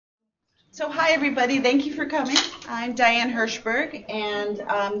So hi everybody, thank you for coming. I'm Diane Hirschberg and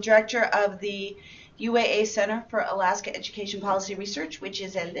I'm director of the UAA Center for Alaska Education Policy Research, which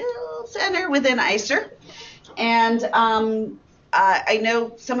is a little center within ICER. And I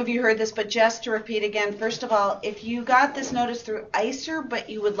know some of you heard this, but just to repeat again, first of all, if you got this notice through ICER, but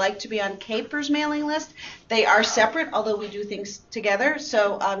you would like to be on CAPER's mailing list, they are separate, although we do things together.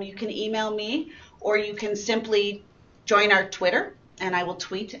 So you can email me or you can simply join our Twitter and I will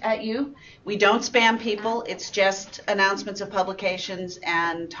tweet at you. We don't spam people. It's just announcements of publications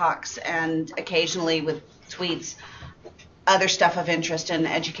and talks and occasionally with tweets, other stuff of interest in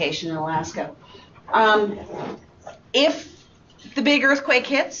education in Alaska. If the big earthquake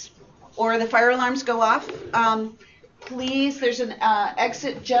hits or the fire alarms go off, please, there's an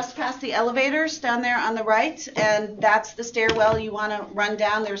exit just past the elevators down there on the right, and that's the stairwell you want to run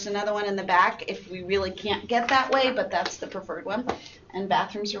down. There's another one in the back if we really can't get that way, but that's the preferred one. And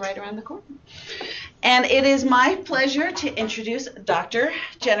bathrooms are right around the corner. And it is my pleasure to introduce Dr.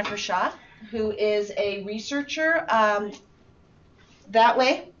 Jennifer Shaw, who is a researcher that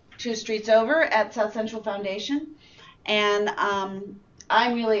way, 2 streets over at Southcentral Foundation. And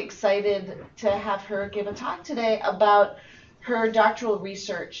I'm really excited to have her give a talk today about her doctoral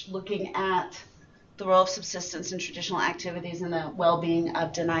research looking at the role of subsistence in traditional activities and the well-being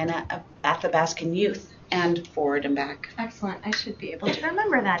of Dena'ina Athabascan youth, and forward and back. Excellent. I should be able to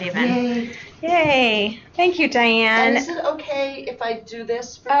remember that even. Yay. Yay. Thank you, Diane. And is it okay if I do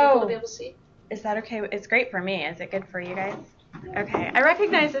this for people to be able to see? Is that okay? It's great for me. Is it good for you guys? Okay. I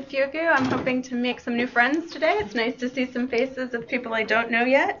recognize a few of you. I'm hoping to make some new friends today. It's nice to see some faces of people I don't know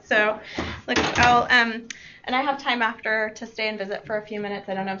yet. So, look, and I have time after to stay and visit for a few minutes.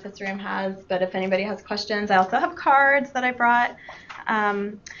 I don't know if this room has, but if anybody has questions, I also have cards that I brought.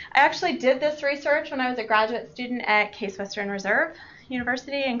 I actually did this research when I was a graduate student at Case Western Reserve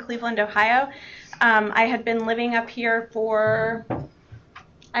University in Cleveland, Ohio. I had been living up here for,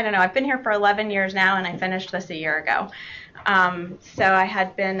 I've been here for 11 years now, and I finished this a year ago. So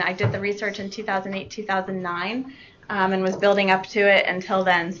I did the research in 2008, 2009, and was building up to it until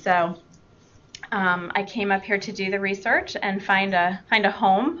then. So I came up here to do the research and find a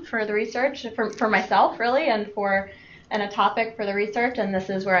home for the research for myself, really, and a topic for the research, and this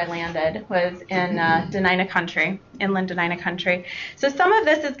is where I landed, was in Dena'ina country, inland Dena'ina country. So some of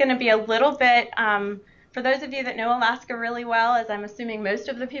this is going to be a little bit, for those of you that know Alaska really well, as I'm assuming most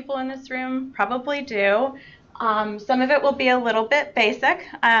of the people in this room probably do, some of it will be a little bit basic.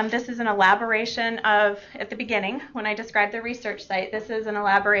 This is an elaboration of, at the beginning, when I described the research site, this is an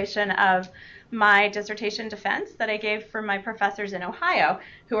elaboration of my dissertation defense that I gave for my professors in Ohio,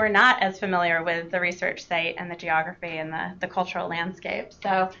 who are not as familiar with the research site and the geography and the cultural landscape.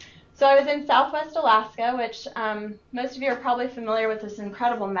 So I was in Southwest Alaska, which most of you are probably familiar with this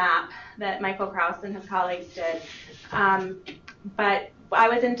incredible map that Michael Krause and his colleagues did. But I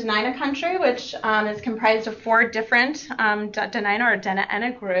was in Dena'ina country, which is comprised of 4 different Dena'ina or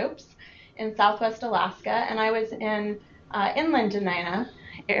Dena'ina groups in Southwest Alaska, and I was in inland Dena'ina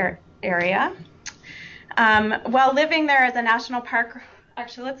area. While living there as a national park,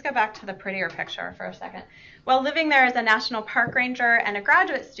 actually let's go back to the prettier picture for a second. While living there as a national park ranger and a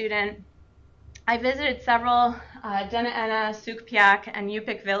graduate student, I visited several Dena'ina, Sugpiaq, and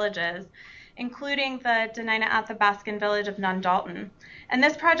Yupik villages, including the Dena'ina Athabascan village of Nundalton. And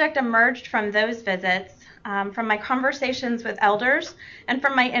this project emerged from those visits, from my conversations with elders, and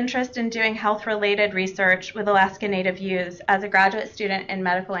from my interest in doing health-related research with Alaska Native youths as a graduate student in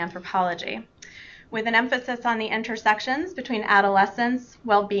medical anthropology, with an emphasis on the intersections between adolescence,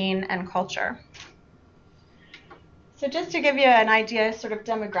 well-being, and culture. So just to give you an idea sort of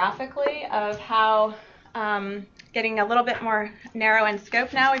demographically of how, getting a little bit more narrow in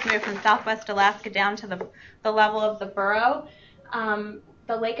scope now, we've moved from Southwest Alaska down to the level of the borough.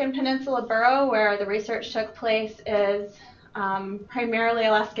 The Lake and Peninsula borough, where the research took place, is primarily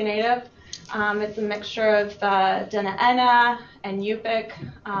Alaska Native. It's a mixture of the Dena'ina and Yupik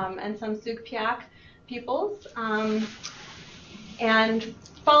and some Sugpiaq peoples, and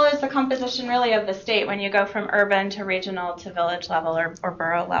follows the composition really of the state when you go from urban to regional to village level or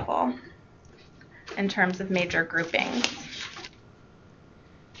borough level in terms of major groupings.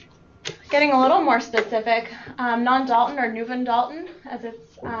 Getting a little more specific, Nundalton or Nuvendalton, as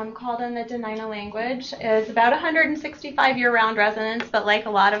it's called in the Dena'ina language, is about 165 year-round residents, but like a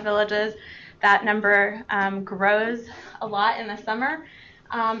lot of villages, that number grows a lot in the summer.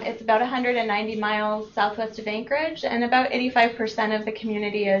 It's about 190 miles southwest of Anchorage, and about 85% of the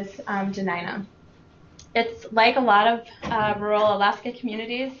community is Dena'ina. It's like a lot of rural Alaska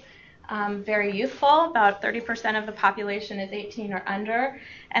communities. very youthful. About 30% of the population is 18 or under.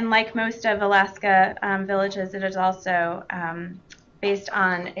 And like most of Alaska villages, it is also based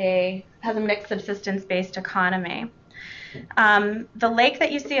on has a mixed subsistence-based economy. The lake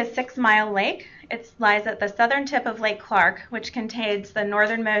that you see is 6 Mile Lake. It lies at the southern tip of Lake Clark, which contains the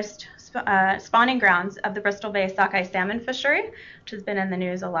northernmost spawning grounds of the Bristol Bay sockeye salmon fishery, which has been in the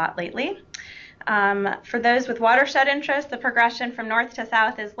news a lot lately. For those with watershed interest, the progression from north to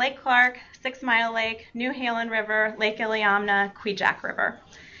south is Lake Clark, 6 Mile Lake, New Halen River, Lake Iliamna, Kvichak River,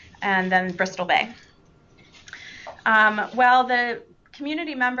 and then Bristol Bay. Well, the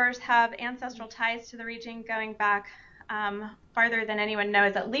community members have ancestral ties to the region going back farther than anyone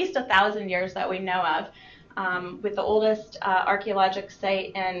knows, at least 1,000 years that we know of, with the oldest archaeologic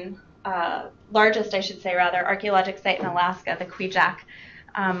site largest, I should say, archaeologic site in Alaska, the Kvichak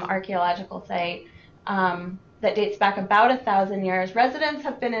archaeological site, that dates back about 1,000 years. Residents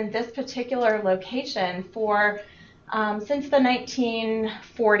have been in this particular location since the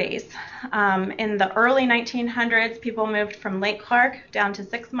 1940s. In the early 1900s, people moved from Lake Clark down to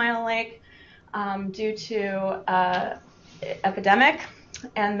 6 Mile Lake due to epidemic,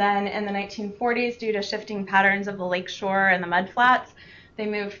 and then in the 1940s, due to shifting patterns of the lake shore and the mudflats, they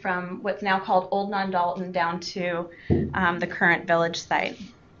moved from what's now called Old Non-Dalton down to the current village site.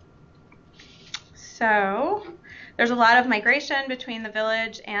 So there's a lot of migration between the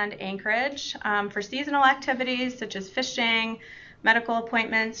village and Anchorage for seasonal activities such as fishing, medical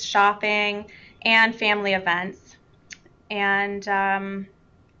appointments, shopping, and family events. And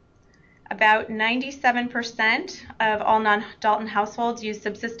about 97% of all non-Dalton households use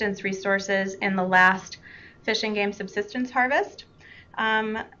subsistence resources in the last fish and game subsistence harvest.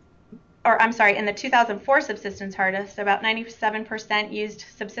 In the 2004 subsistence harvest, about 97% used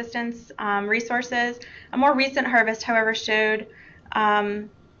subsistence resources. A more recent harvest, however, showed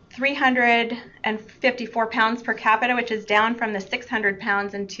 354 pounds per capita, which is down from the 600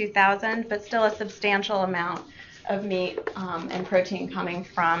 pounds in 2000, but still a substantial amount of meat and protein coming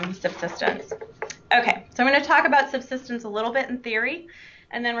from subsistence. Okay, so I'm going to talk about subsistence a little bit in theory,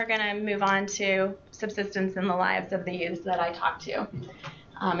 and then we're going to move on to subsistence in the lives of the youth that I talked to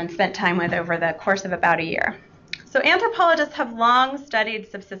and spent time with over the course of about a year. So anthropologists have long studied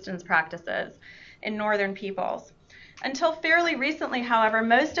subsistence practices in northern peoples. Until fairly recently, however,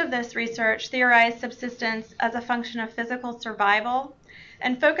 most of this research theorized subsistence as a function of physical survival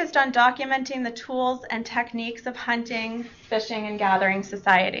and focused on documenting the tools and techniques of hunting, fishing, and gathering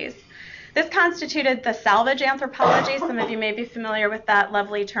societies. This constituted the salvage anthropology, some of you may be familiar with that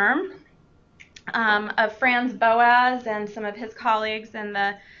lovely term, of Franz Boas and some of his colleagues in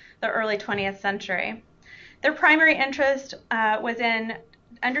the early 20th century. Their primary interest was in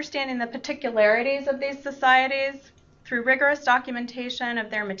understanding the particularities of these societies through rigorous documentation of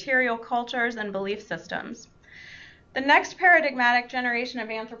their material cultures and belief systems. The next paradigmatic generation of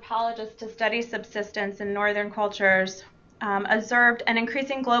anthropologists to study subsistence in northern cultures observed an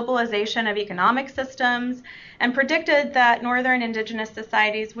increasing globalization of economic systems and predicted that northern indigenous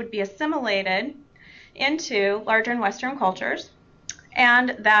societies would be assimilated into larger and Western cultures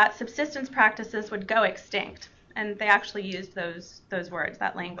and that subsistence practices would go extinct. And they actually used those words,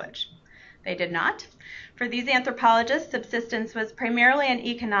 that language. They did not. For these anthropologists, subsistence was primarily an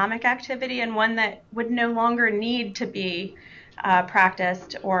economic activity and one that would no longer need to be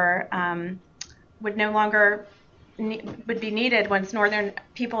practiced or would be needed once northern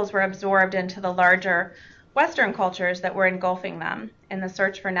peoples were absorbed into the larger Western cultures that were engulfing them in the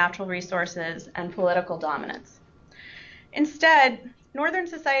search for natural resources and political dominance. Instead, northern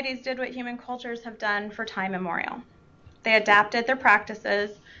societies did what human cultures have done for time immemorial. They adapted their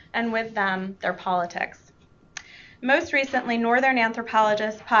practices and with them their politics. Most recently, northern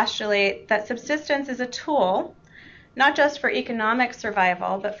anthropologists postulate that subsistence is a tool not just for economic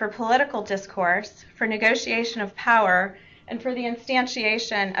survival, but for political discourse, for negotiation of power, and for the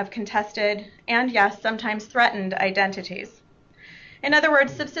instantiation of contested and, yes, sometimes threatened identities. In other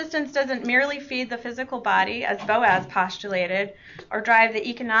words, subsistence doesn't merely feed the physical body, as Boas postulated, or drive the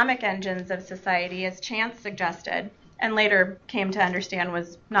economic engines of society, as Chance suggested, and later came to understand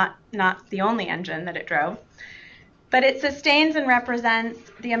was not the only engine that it drove. But it sustains and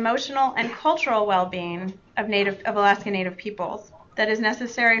represents the emotional and cultural well-being of Alaska Native peoples that is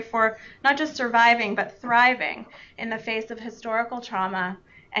necessary for not just surviving, but thriving in the face of historical trauma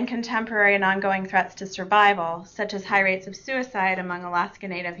and contemporary and ongoing threats to survival, such as high rates of suicide among Alaska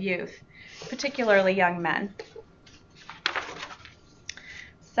Native youth, particularly young men.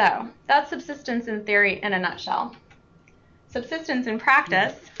 So that's subsistence in theory in a nutshell. Subsistence in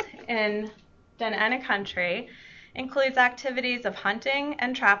practice in Dena'ina country includes activities of hunting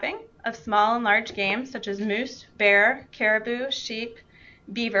and trapping, of small and large game, such as moose, bear, caribou, sheep,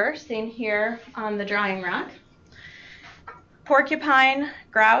 beaver, seen here on the drawing rack, porcupine,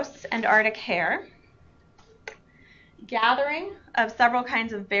 grouse, and Arctic hare, gathering of several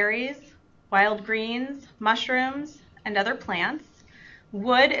kinds of berries, wild greens, mushrooms, and other plants.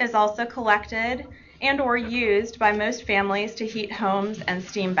 Wood is also collected and or used by most families to heat homes and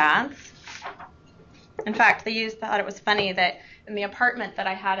steam baths. In fact, they thought it was funny that in the apartment that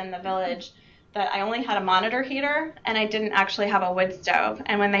I had in the village, that I only had a monitor heater and I didn't actually have a wood stove.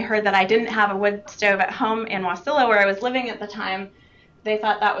 And when they heard that I didn't have a wood stove at home in Wasilla, where I was living at the time, they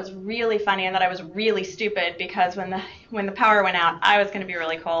thought that was really funny and that I was really stupid, because when the power went out, I was going to be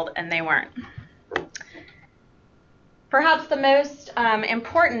really cold and they weren't. Perhaps the most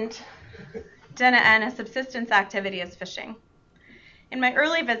important Dena'ina subsistence activity is fishing. In my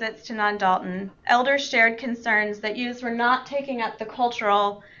early visits to Non-Dalton, elders shared concerns that youths were not taking up the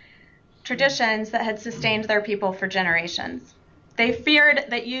cultural traditions that had sustained their people for generations. They feared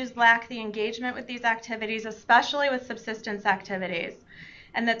that youths lacked the engagement with these activities, especially with subsistence activities,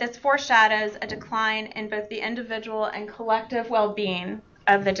 and that this foreshadows a decline in both the individual and collective well-being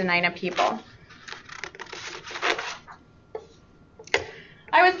of the Dena'ina people.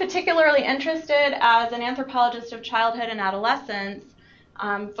 I was particularly interested as an anthropologist of childhood and adolescence,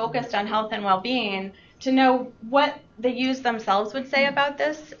 focused on health and well-being, to know what the youths themselves would say about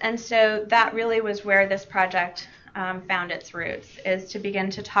this. And so that really was where this project found its roots, is to begin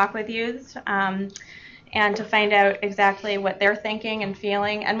to talk with youths and to find out exactly what they're thinking and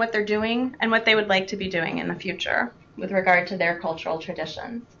feeling and what they're doing and what they would like to be doing in the future with regard to their cultural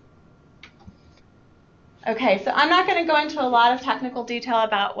traditions. Okay, so I'm not going to go into a lot of technical detail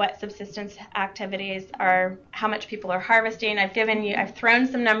about what subsistence activities are, how much people are harvesting. I've thrown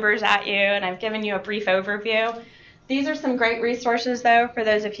some numbers at you, and I've given you a brief overview. These are some great resources, though, for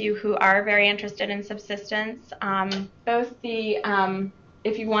those of you who are very interested in subsistence. If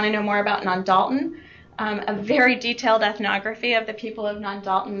you want to know more about Non-Dalton, a very detailed ethnography of the people of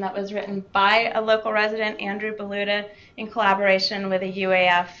Non-Dalton that was written by a local resident, Andrew Baluta, in collaboration with a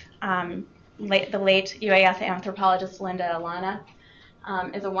UAF the late UAF anthropologist Linda Alana,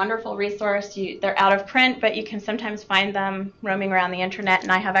 is a wonderful resource. They're out of print, but you can sometimes find them roaming around the internet,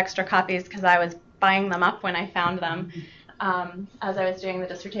 and I have extra copies because I was buying them up when I found them as I was doing the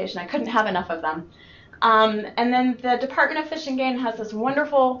dissertation. I couldn't have enough of them. And then the Department of Fish and Game has this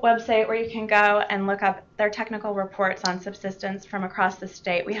wonderful website where you can go and look up their technical reports on subsistence from across the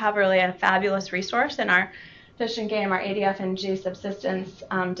state. We have really a fabulous resource in our Fish and Game, our ADF&G subsistence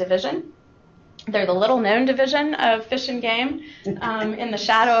division. They're the little-known division of Fish and Game, in the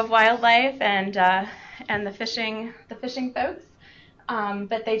shadow of wildlife and the fishing folks.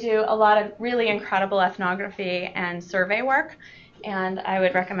 But they do a lot of really incredible ethnography and survey work, and I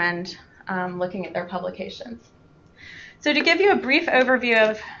would recommend looking at their publications. So to give you a brief overview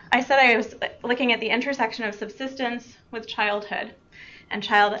of, I said I was looking at the intersection of subsistence with childhood and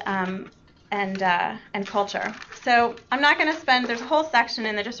and culture. So I'm not going to there's a whole section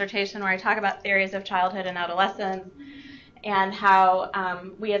in the dissertation where I talk about theories of childhood and adolescence and how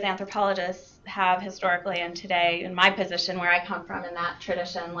we as anthropologists have historically and today, in my position where I come from in that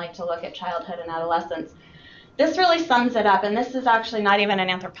tradition, like to look at childhood and adolescence. This really sums it up, and this is actually not even an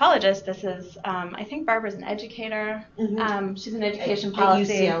anthropologist. This is, I think Barbara's an educator. Mm-hmm. She's an education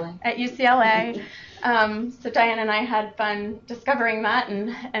policy at UCLA. So Diane and I had fun discovering that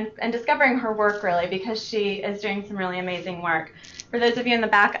and discovering her work, really, because she is doing some really amazing work. For those of you in the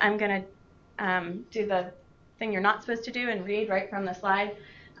back, I'm going to do the thing you're not supposed to do and read right from the slide.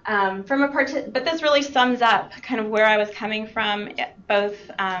 But this really sums up kind of where I was coming from, both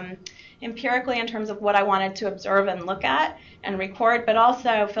empirically in terms of what I wanted to observe and look at and record, but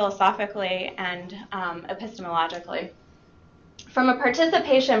also philosophically and epistemologically. From a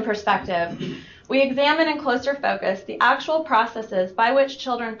participation perspective, we examine in closer focus the actual processes by which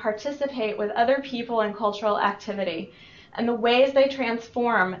children participate with other people in cultural activity and the ways they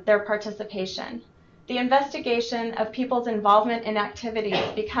transform their participation. The investigation of people's involvement in activities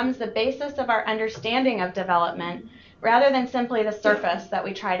becomes the basis of our understanding of development rather than simply the surface that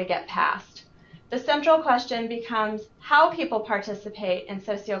we try to get past. The central question becomes how people participate in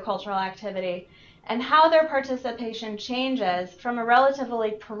sociocultural activity and how their participation changes from a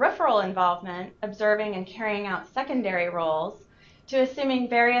relatively peripheral involvement, observing and carrying out secondary roles, to assuming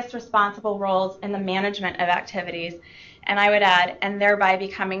various responsible roles in the management of activities, and I would add, and thereby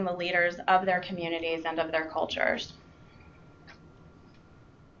becoming the leaders of their communities and of their cultures.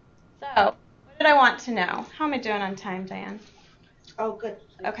 So, what did I want to know? How am I doing on time, Diane? Oh, good.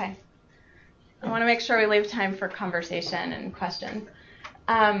 Okay. I want to make sure we leave time for conversation and questions.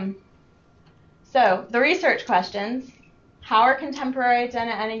 So the research questions: how are contemporary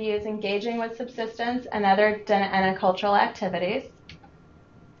Dena'ina youth engaging with subsistence and other Dena'ina cultural activities?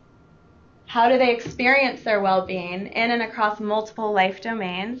 How do they experience their well-being in and across multiple life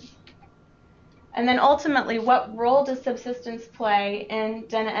domains? And then ultimately, what role does subsistence play in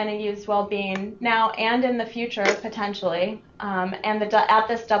Dena'ina youth's well-being now and in the future, potentially, and at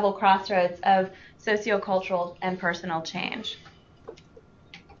this double crossroads of sociocultural and personal change?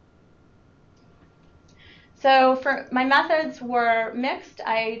 So for my methods were mixed.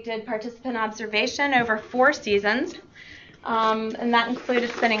 I did participant observation over 4 seasons, and that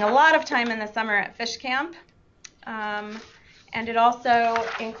included spending a lot of time in the summer at fish camp. And it also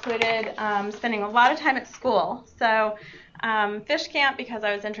included spending a lot of time at school. So fish camp because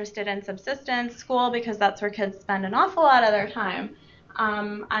I was interested in subsistence, school because that's where kids spend an awful lot of their time.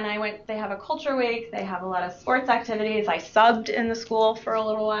 And they have a culture week, they have a lot of sports activities. I subbed in the school for a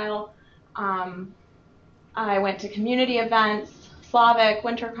little while. I went to community events, Slavic,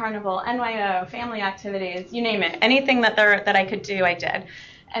 Winter Carnival, NYO, family activities, you name it. Anything that I could do, I did.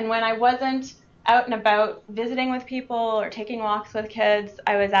 And when I wasn't out and about visiting with people or taking walks with kids,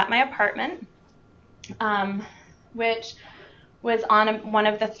 I was at my apartment, which was on one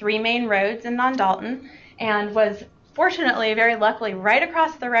of the 3 main roads in Non-Dalton, and was fortunately, very luckily, right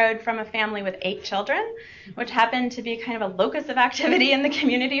across the road from a family with 8 children, which happened to be kind of a locus of activity in the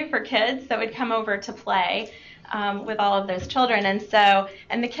community for kids that would come over to play with all of those children.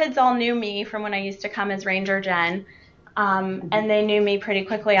 And the kids all knew me from when I used to come as Ranger Jen, and they knew me pretty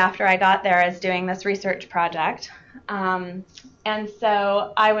quickly after I got there as doing this research project. And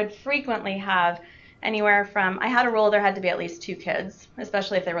so I would frequently have anywhere from, I had a rule there had to be at least 2 kids,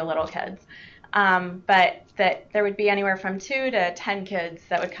 especially if they were little kids. But that there would be anywhere from 2 to 10 kids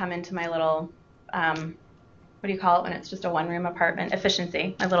that would come into my little, what do you call it when it's just a 1-room apartment?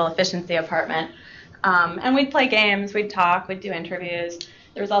 My little efficiency apartment. And we'd play games, we'd talk, we'd do interviews.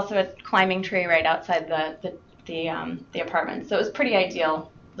 There was also a climbing tree right outside the apartment, so it was pretty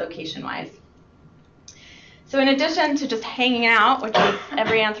ideal location-wise. So in addition to just hanging out, which is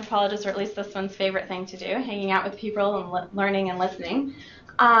every anthropologist, or at least this one's favorite thing to do, hanging out with people and learning and listening,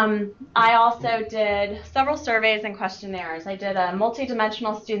 I also did several surveys and questionnaires. I did a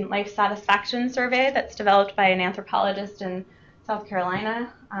multidimensional student life satisfaction survey that's developed by an anthropologist in South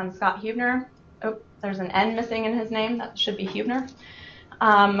Carolina, Scott Huebner. Oh, there's an N missing in his name. That should be Huebner.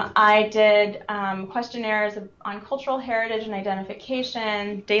 I did questionnaires on cultural heritage and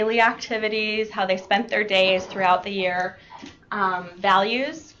identification, daily activities, how they spent their days throughout the year,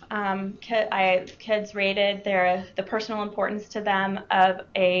 values. Kids rated the personal importance to them of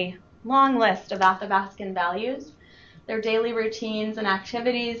a long list of Athabascan values, their daily routines and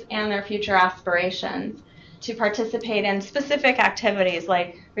activities, and their future aspirations to participate in specific activities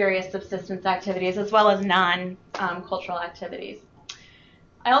like various subsistence activities as well as non-cultural activities.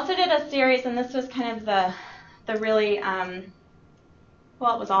 I also did a series, and this was kind of the really,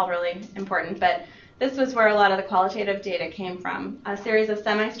 well, it was all really important, but this was where a lot of the qualitative data came from, a series of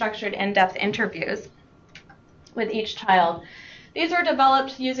semi-structured in-depth interviews with each child. These were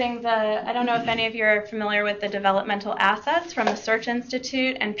developed using I don't know if any of you are familiar with the developmental assets from the Search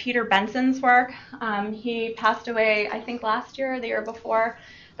Institute and Peter Benson's work. He passed away, I think, last year or the year before,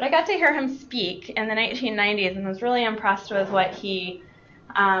 but I got to hear him speak in the 1990s and was really impressed with what he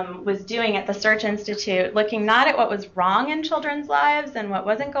was doing at the Search Institute, looking not at what was wrong in children's lives and what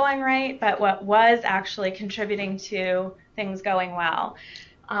wasn't going right, but what was actually contributing to things going well.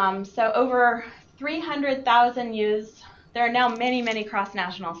 So over 300,000 youths, there are now many, many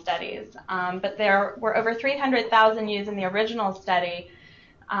cross-national studies, but there were over 300,000 youths in the original study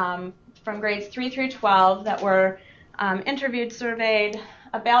from grades 3 through 12 that were interviewed, surveyed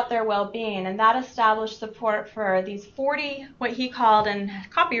about their well-being, and that established support for these 40, what he called and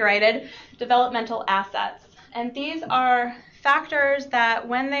copyrighted, developmental assets. And these are factors that,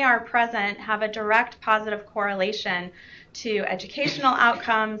 when they are present, have a direct positive correlation to educational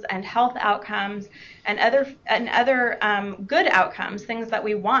outcomes and health outcomes and other good outcomes, things that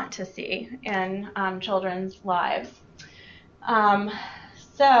we want to see in children's lives.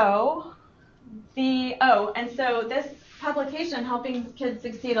 So this publication, Helping Kids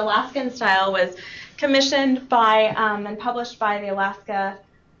Succeed Alaskan Style, was commissioned by and published by the Alaska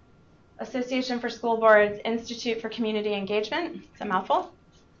Association for School Boards Institute for Community Engagement. It's a mouthful.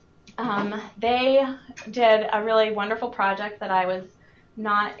 They did a really wonderful project that I was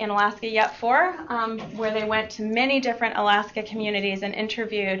not in Alaska yet for, where they went to many different Alaska communities and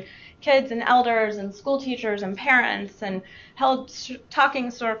interviewed kids and elders and school teachers and parents, and held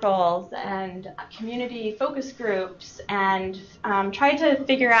talking circles and community focus groups, and tried to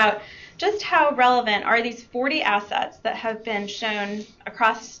figure out just how relevant are these 40 assets that have been shown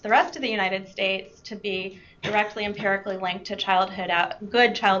across the rest of the United States to be directly empirically linked to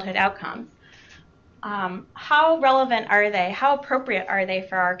good childhood outcomes. How relevant are they? How appropriate are they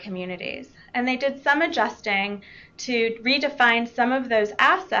for our communities? And they did some adjusting to redefine some of those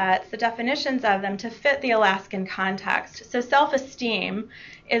assets, the definitions of them, to fit the Alaskan context. So self-esteem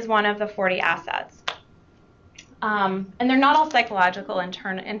is one of the 40 assets. And they're not all psychological,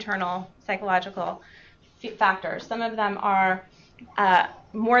 internal psychological factors. Some of them are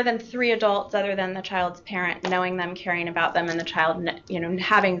more than 3 adults other than the child's parent knowing them, caring about them, and the child,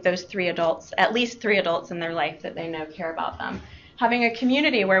 having those 3 adults, at least 3 adults in their life that they know care about them. Having a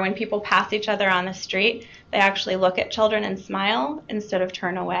community where when people pass each other on the street, they actually look at children and smile instead of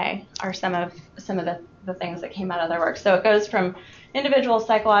turn away are some of the things that came out of their work. So it goes from individual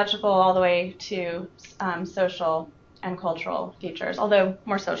psychological all the way to social and cultural features, although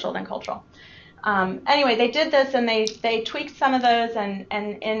more social than cultural. Anyway, they did this and they tweaked some of those, and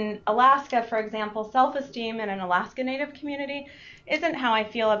in Alaska, for example, self-esteem in an Alaska Native community isn't how I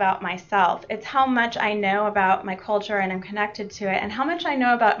feel about myself. It's how much I know about my culture and am connected to it, and how much I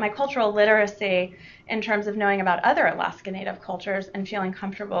know about my cultural literacy in terms of knowing about other Alaska Native cultures and feeling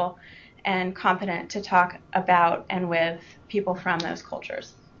comfortable and competent to talk about and with people from those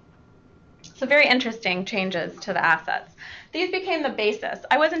cultures. So very interesting changes to the assets. These became the basis.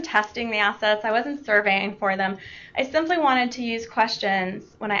 I wasn't testing the assets. I wasn't surveying for them. I simply wanted to use questions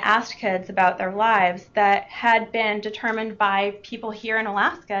when I asked kids about their lives that had been determined by people here in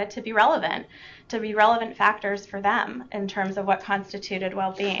Alaska to be relevant factors for them in terms of what constituted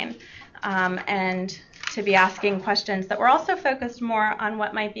well-being, and to be asking questions that were also focused more on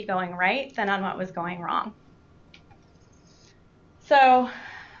what might be going right than on what was going wrong. So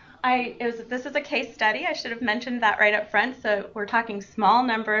this is a case study. I should have mentioned that right up front. So we're talking small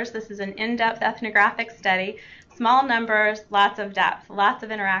numbers. This is an in-depth ethnographic study. Small numbers, lots of depth, lots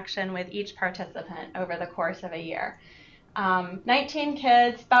of interaction with each participant over the course of a year. 19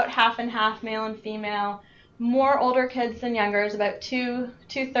 kids, about half and half, male and female. More older kids than youngers. About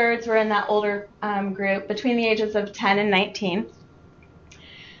two-thirds were in that older group between the ages of 10 and 19.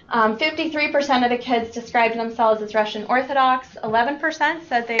 53% of the kids described themselves as Russian Orthodox. 11%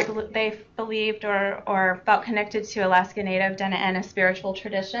 said they believed or felt connected to Alaska Native Dena'ina spiritual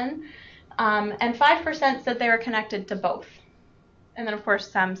tradition. And 5% said they were connected to both. And then, of course,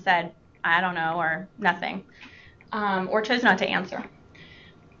 some said, I don't know, or nothing, or chose not to answer.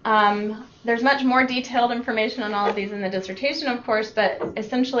 There's much more detailed information on all of these in the dissertation, of course, but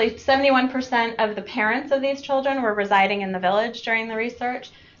essentially 71% of the parents of these children were residing in the village during the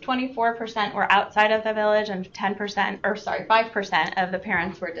research. 24% were outside of the village, and 5% of the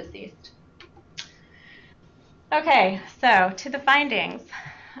parents were deceased. Okay, so to the findings.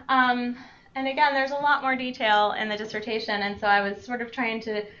 And again, there's a lot more detail in the dissertation, and so I was sort of trying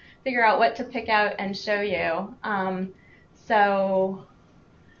to figure out what to pick out and show you. So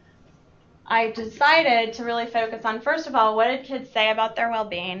I decided to really focus on, first of all, what did kids say about their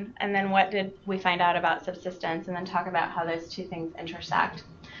well-being, and then what did we find out about subsistence, and then talk about how those two things intersect.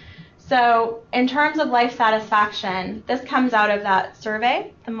 So in terms of life satisfaction, this comes out of that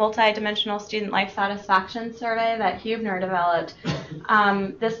survey, the multi-dimensional student life satisfaction survey that Huebner developed.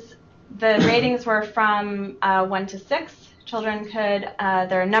 The ratings were from 1 to 6. Children there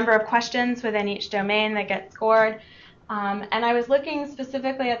are a number of questions within each domain that get scored. And I was looking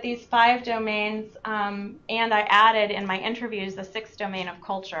specifically at these 5 domains, and I added in my interviews the 6th domain of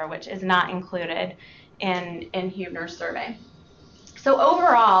culture, which is not included in Huebner's survey. So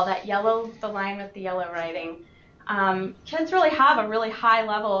overall, the line with the yellow writing, kids really have a really high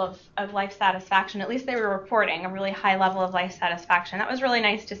level of life satisfaction. At least they were reporting a really high level of life satisfaction. That was really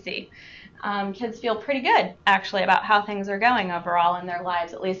nice to see. Kids feel pretty good, actually, about how things are going overall in their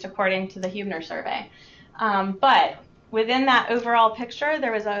lives, at least according to the Huebner survey. But within that overall picture,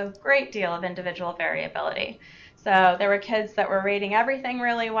 there was a great deal of individual variability. So there were kids that were rating everything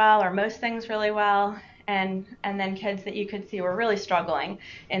really well, or most things really well, and then kids that you could see were really struggling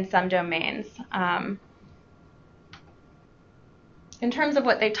in some domains. In terms of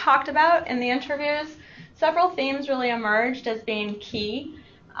what they talked about in the interviews, several themes really emerged as being key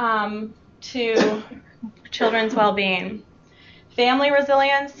to children's well-being. Family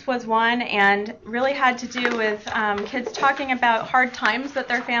resilience was one, and really had to do with kids talking about hard times that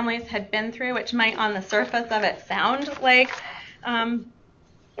their families had been through, which might on the surface of it sound like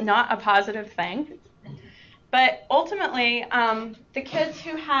not a positive thing. But ultimately, the kids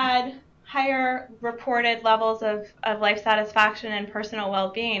who had higher reported levels of life satisfaction and personal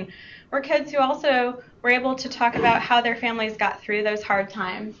well-being were kids who also were able to talk about how their families got through those hard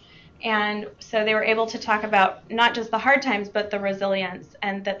times. And so they were able to talk about not just the hard times, but the resilience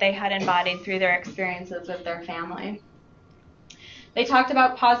and that they had embodied through their experiences with their family. They talked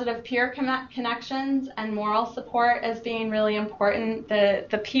about positive peer connections and moral support as being really important.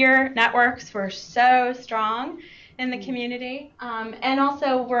 The peer networks were so strong in the community, and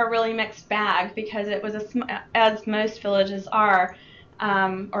also were a really mixed bag because it was, as most villages are,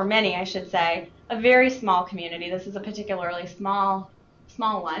 or many I should say, a very small community. This is a particularly small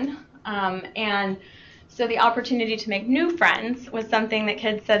one. And so the opportunity to make new friends was something that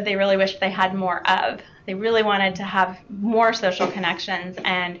kids said they really wished they had more of. They really wanted to have more social connections,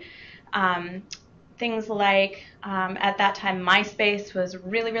 and things like, at that time, MySpace was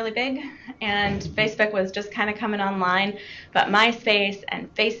really, really big, and Facebook was just kind of coming online. But MySpace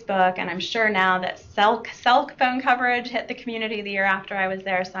and Facebook, and I'm sure now that cell phone coverage hit the community the year after I was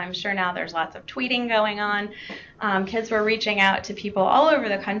there, so I'm sure now there's lots of tweeting going on. Kids were reaching out to people all over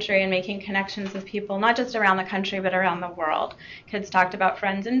the country and making connections with people, not just around the country, but around the world. Kids talked about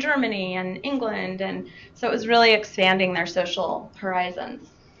friends in Germany and England, and so it was really expanding their social horizons.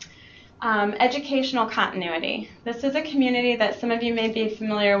 Educational continuity. This is a community that some of you may be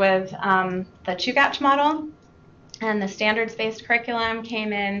familiar with, the Chugach model, and the standards-based curriculum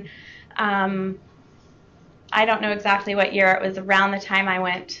came in, I don't know exactly what year, it was around the time I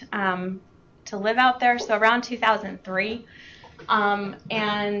went to live out there, so around 2003,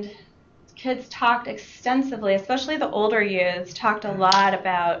 and kids talked extensively, especially the older youths, talked a lot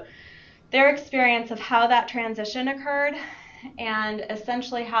about their experience of how that transition occurred, and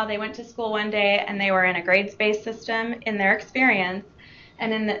essentially how they went to school one day and they were in a grades-based system in their experience,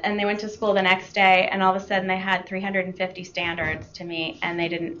 and they went to school the next day and all of a sudden they had 350 standards to meet and they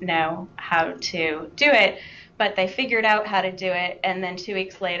didn't know how to do it, but they figured out how to do it, and then 2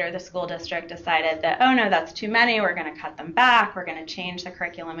 weeks later the school district decided that, oh no, that's too many, we're going to cut them back, we're going to change the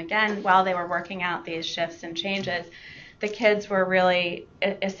curriculum again. While they were working out these shifts and changes, the kids were really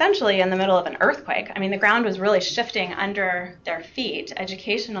essentially in the middle of an earthquake. I mean, the ground was really shifting under their feet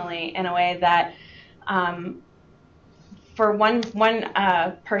educationally in a way that, for one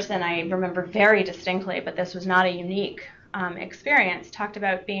person I remember very distinctly, but this was not a unique experience, talked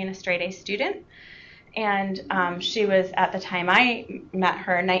about being a straight A student. And she was, at the time I met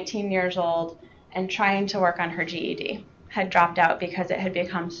her, 19 years old and trying to work on her GED. Had dropped out because it had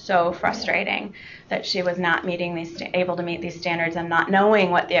become so frustrating that she was not able to meet these standards and not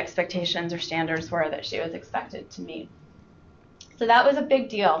knowing what the expectations or standards were that she was expected to meet. So that was a big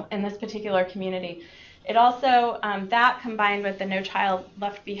deal in this particular community. It also, that combined with the No Child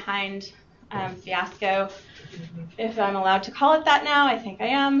Left Behind fiasco, if I'm allowed to call it that now, I think I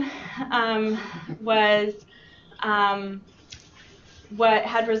am, was what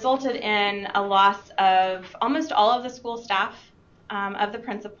had resulted in a loss of almost all of the school staff, of the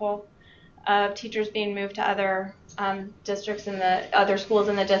principal, of teachers being moved to other districts in the other schools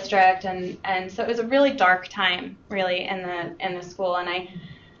in the district, and so it was a really dark time, really, in the school. And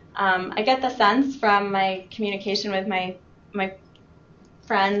I get the sense from my communication with my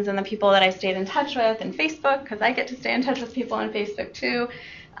friends and the people that I stayed in touch with and Facebook, because I get to stay in touch with people on Facebook too.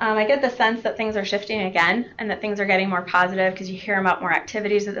 I get the sense that things are shifting again and that things are getting more positive because you hear about more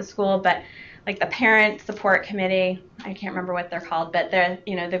activities at the school, but like the parent support committee, I can't remember what they're called, but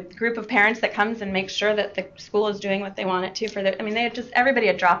the group of parents that comes and makes sure that the school is doing what they want it to for the, I mean, everybody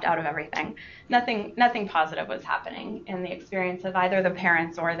had dropped out of everything. Nothing positive was happening in the experience of either the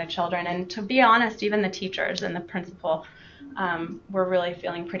parents or the children. And to be honest, even the teachers and the principal were really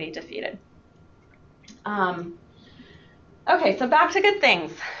feeling pretty defeated. Okay, so back to good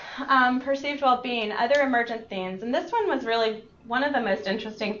things. Perceived well-being, other emergent themes, and this one was really one of the most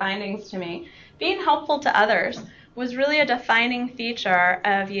interesting findings to me. Being helpful to others was really a defining feature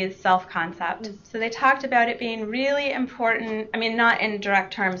of youth self-concept. So they talked about it being really important, I mean, not in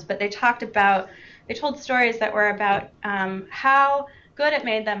direct terms, but they told stories that were about how good it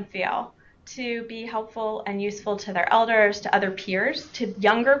made them feel to be helpful and useful to their elders, to other peers, to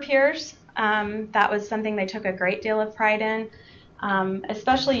younger peers. That was something they took a great deal of pride in,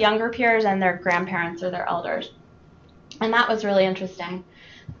 especially younger peers and their grandparents or their elders. And that was really interesting.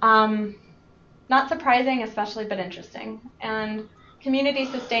 Not surprising, especially, but interesting. And community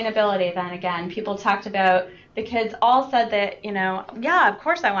sustainability, then again, people talked about, the kids all said that, yeah, of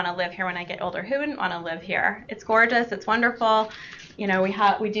course I want to live here when I get older. Who wouldn't want to live here? It's gorgeous, it's wonderful,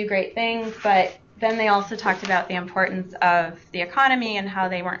 we do great things, but then they also talked about the importance of the economy and how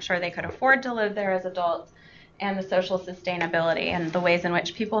they weren't sure they could afford to live there as adults, and the social sustainability and the ways in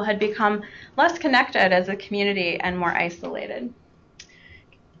which people had become less connected as a community and more isolated.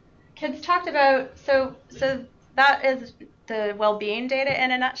 Kids talked about, so that is the well-being data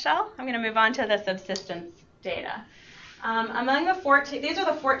in a nutshell. I'm going to move on to the subsistence data. Among the 14, these are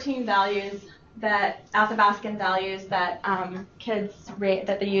the 14 values that Athabascan values that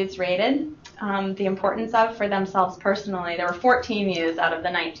that the youths rated the importance of for themselves personally. There were 14 youths out of the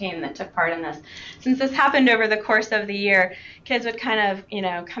 19 that took part in this. Since this happened over the course of the year, kids would kind of,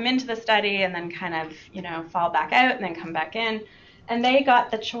 come into the study and then kind of, fall back out and then come back in. And they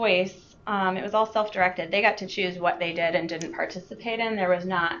got the choice. It was all self-directed. They got to choose what they did and didn't participate in.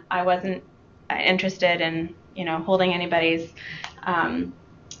 I wasn't interested in, holding anybody's,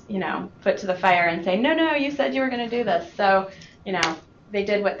 foot to the fire and say, no, you said you were going to do this. So, they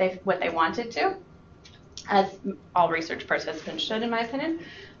did what they wanted to, as all research participants should, in my opinion.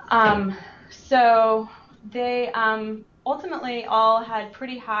 So they ultimately all had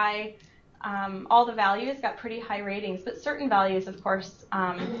pretty high, all the values got pretty high ratings, but certain values, of course,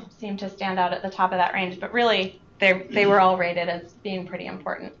 seem to stand out at the top of that range. But really, they were all rated as being pretty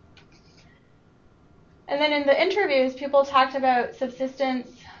important. And then in the interviews, people talked about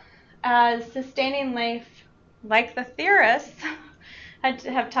subsistence as sustaining life, like the theorists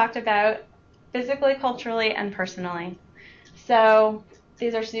have talked about, physically, culturally, and personally. So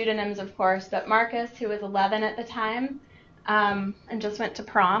these are pseudonyms, of course, but Marcus, who was 11 at the time, and just went to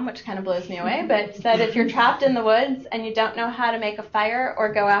prom, which kind of blows me away, but said if you're trapped in the woods and you don't know how to make a fire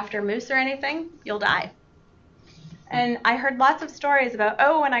or go after moose or anything, you'll die. And I heard lots of stories about,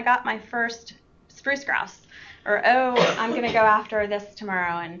 when I got my first spruce grouse, or, I'm going to go after this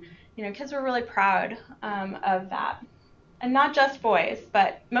tomorrow. And, kids were really proud of that. And not just boys,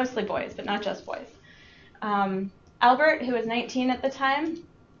 but mostly boys, but not just boys. Albert, who was 19 at the time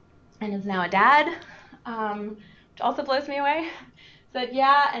and is now a dad, which also blows me away, said,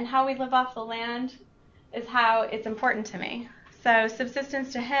 and how we live off the land is how it's important to me. So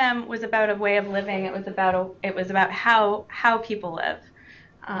subsistence to him was about a way of living. It was about how people live,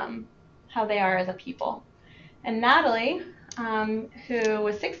 how they are as a people. And Natalie, who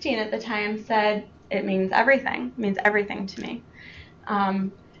was 16 at the time, said, it means everything. It means everything to me.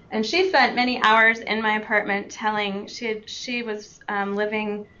 And she spent many hours in my apartment telling, she was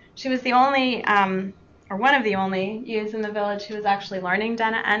the only, or one of the only youths in the village who was actually learning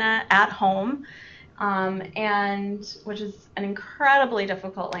Dena'ina at home, and which is an incredibly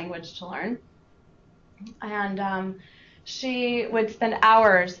difficult language to learn. And she would spend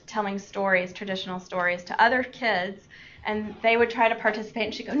hours telling stories, traditional stories, to other kids, and they would try to participate,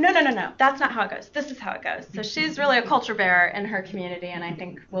 and she'd go, no, that's not how it goes. This is how it goes. So she's really a culture bearer in her community, and I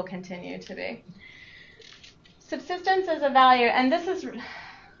think will continue to be. Subsistence is a value, and this is,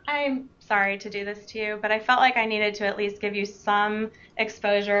 I'm sorry to do this to you, but I felt like I needed to at least give you some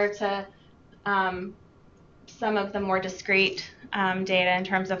exposure to some of the more discrete data in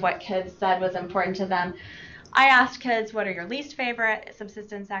terms of what kids said was important to them. I asked kids, what are your least favorite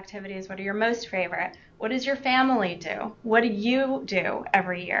subsistence activities? What are your most favorite? What does your family do? What do you do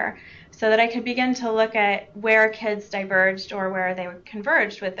every year? So that I could begin to look at where kids diverged or where they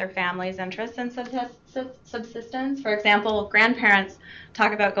converged with their family's interests in subsistence. For example, grandparents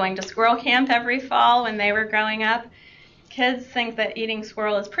talk about going to squirrel camp every fall when they were growing up. Kids think that eating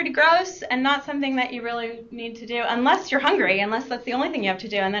squirrel is pretty gross and not something that you really need to do unless you're hungry, unless that's the only thing you have to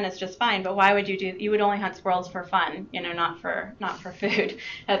do, and then it's just fine. But why would you would only hunt squirrels for fun, not for food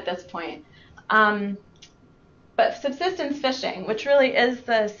at this point. But subsistence fishing, which really is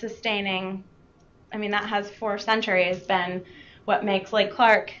the sustaining, that has for centuries been what makes Lake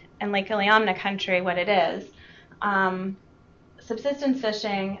Clark and Lake Iliamna country what it is. Subsistence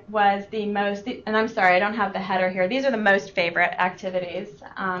fishing was the most, and I'm sorry, I don't have the header here. These are the most favorite activities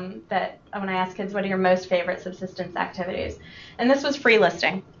that when I asked kids, what are your most favorite subsistence activities? And this was free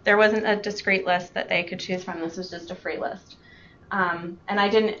listing. There wasn't a discrete list that they could choose from. This was just a free list. And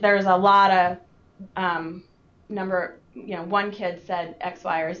there was a lot of one kid said X,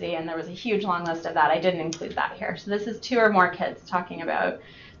 Y, or Z, and there was a huge long list of that. I didn't include that here. So this is 2 or more kids talking about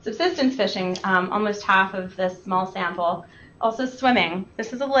subsistence fishing, almost half of this small sample. Also swimming.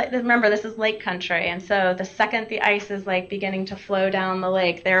 Remember, this is lake country, and so the second the ice is beginning to flow down the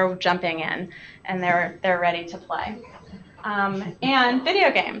lake, they're jumping in and they're ready to play. And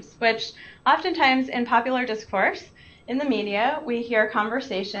video games, which oftentimes in popular discourse in the media we hear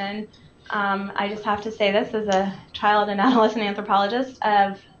conversation. I just have to say this as a child and adolescent anthropologist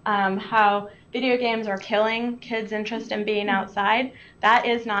of how video games are killing kids' interest in being outside. That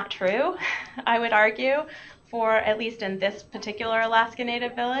is not true, I would argue. For at least in this particular Alaska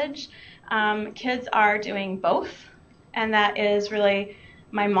Native village. Kids are doing both, and that is really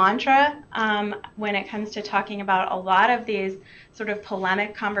my mantra when it comes to talking about a lot of these sort of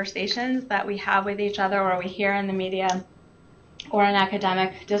polemic conversations that we have with each other or we hear in the media or in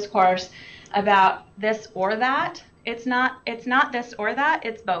academic discourse about this or that. It's not this or that,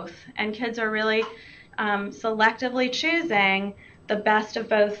 it's both. And kids are really selectively choosing the best of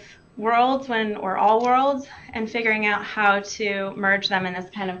both worlds or all worlds and figuring out how to merge them in this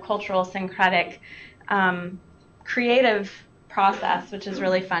kind of cultural syncretic creative process, which is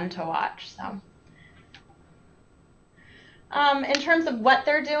really fun to watch. So in terms of what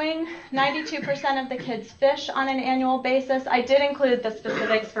they're doing, 92% of the kids fish on an annual basis. I did include the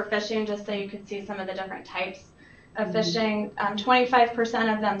specifics for fishing just so you could see some of the different types of fishing.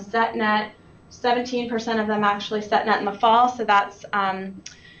 25% of them set net, 17% of them actually set net in the fall, so that's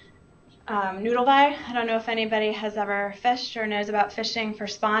noodleby. I don't know if anybody has ever fished or knows about fishing for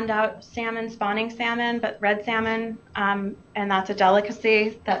spawned out salmon, spawning salmon, but red salmon, and that's a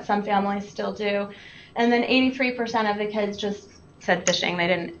delicacy that some families still do. And then 83% of the kids just said fishing. They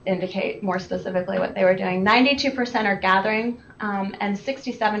didn't indicate more specifically what they were doing. 92% are gathering, and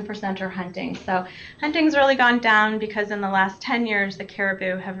 67% are hunting. So hunting's really gone down because in the last 10 years, the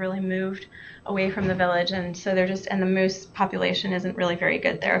caribou have really moved away from the village, and so and the moose population isn't really very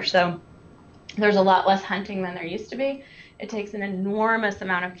good there. So there's a lot less hunting than there used to be. It takes an enormous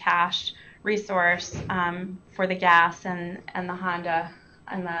amount of cash resource for the gas and the Honda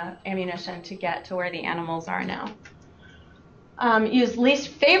and the ammunition to get to where the animals are now. Use least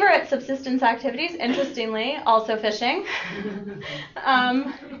favorite subsistence activities, interestingly, also fishing,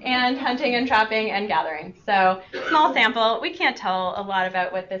 and hunting and trapping and gathering. So small sample. We can't tell a lot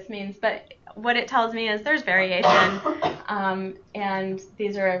about what this means, but what it tells me is there's variation, and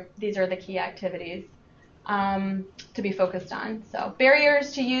these are the key activities to be focused on. So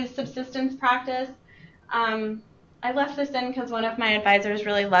barriers to use subsistence practice. I left this in because one of my advisors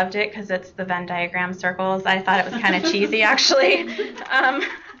really loved it because it's the Venn diagram circles. I thought it was kind of cheesy, actually.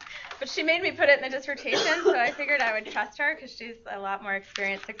 But she made me put it in the dissertation, so I figured I would trust her because she's a lot more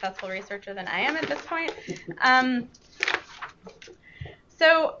experienced, successful researcher than I am at this point.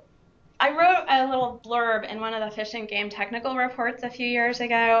 So I wrote a little blurb in one of the Fish and Game technical reports a few years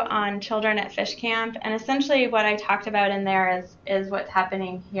ago on children at fish camp, and essentially what I talked about in there is what's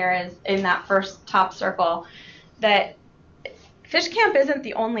happening here is in that first top circle, that fish camp isn't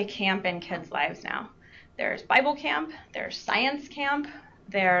the only camp in kids' lives now. There's Bible camp, there's science camp,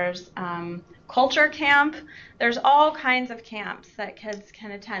 there's culture camp, there's all kinds of camps that kids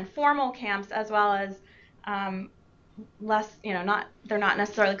can attend, formal camps as well as less, they're not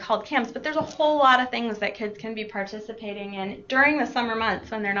necessarily called camps, but there's a whole lot of things that kids can be participating in during the summer months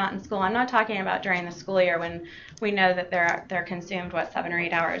when they're not in school. I'm not talking about during the school year when we know that they're consumed, 7 or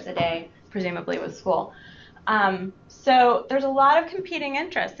 8 hours a day, presumably with school. So there's a lot of competing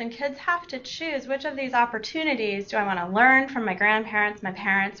interests, and kids have to choose which of these opportunities do I want to learn from my grandparents, my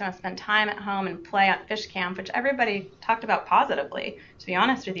parents, do I want to spend time at home and play at fish camp, which everybody talked about positively, to be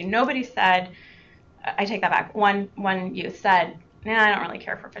honest with you. Nobody said, I take that back, one youth said, I don't really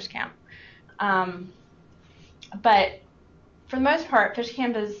care for fish camp. But for the most part, fish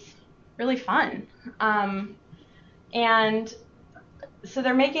camp is really fun. And so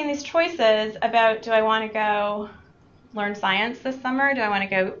they're making these choices about, do I want to go learn science this summer? Do I want to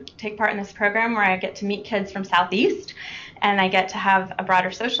go take part in this program where I get to meet kids from Southeast and I get to have a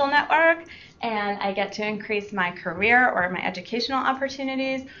broader social network and I get to increase my career or my educational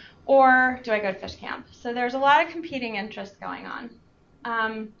opportunities, or do I go to fish camp? So there's a lot of competing interests going on.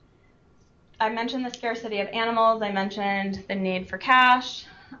 I mentioned the scarcity of animals. I mentioned the need for cash,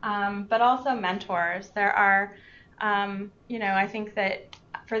 but also mentors. There are I think that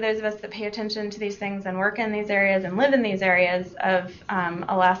for those of us that pay attention to these things and work in these areas and live in these areas of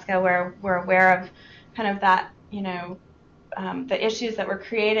Alaska where we're aware of kind of that, the issues that were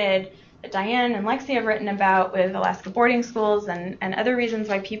created that Diane and Lexi have written about with Alaska boarding schools and other reasons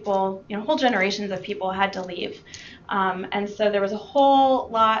why people, whole generations of people had to leave. And so there was a whole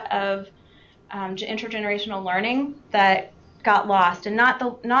lot of intergenerational learning that got lost, and not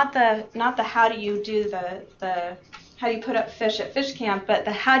the how do you do the how do you put up fish at fish camp, but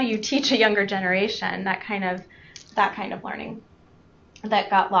the how do you teach a younger generation, that kind of learning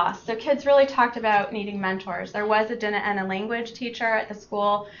that got lost. So kids really talked about needing mentors. There was a Dena'ina language teacher at the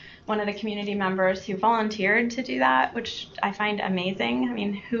school, one of the community members who volunteered to do that, which I find amazing. I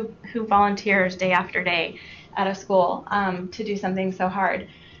mean, who volunteers day after day at a school to do something so hard?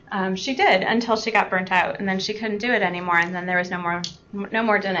 She did until she got burnt out, and then she couldn't do it anymore, and then there was no more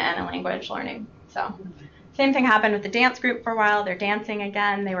Dena'ina language learning. So Same thing happened with the dance group for a while. They're dancing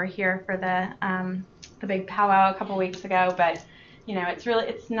again. They were here for the big powwow a couple weeks ago, but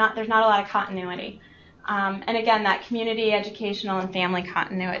there's not a lot of continuity. And again, that community, educational, and family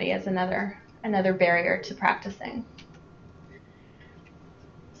continuity is another barrier to practicing.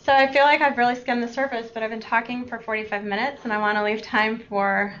 So I feel like I've really skimmed the surface, but I've been talking for 45 minutes, and I want to leave time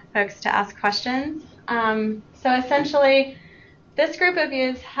for folks to ask questions. So essentially, this group of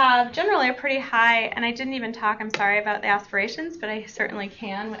youth have generally a pretty high, and I didn't even talk, I'm sorry, about the aspirations, but I certainly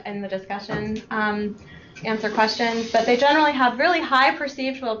can in the discussion answer questions. But they generally have really high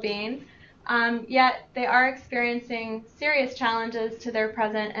perceived well-being, yet they are experiencing serious challenges to their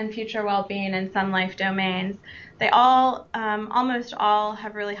present and future well-being in some life domains. They all, almost all,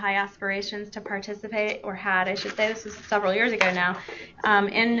 have really high aspirations to participate, or had, I should say, this was several years ago now,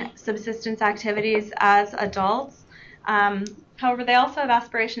 in subsistence activities as adults. However, they also have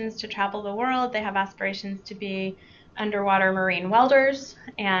aspirations to travel the world. They have aspirations to be underwater marine welders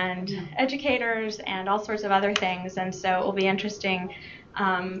and educators and all sorts of other things. And so it will be interesting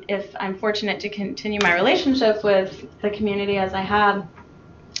if I'm fortunate to continue my relationship with the community as I have,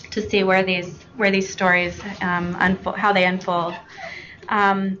 to see where these stories unfold, how they unfold.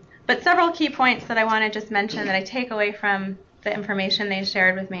 But several key points that I want to just mention that I take away from the information they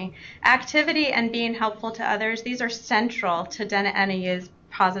shared with me. Activity and being helpful to others, these are central to Dena'ina's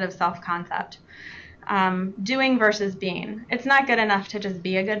positive self-concept. Doing versus being. It's not good enough to just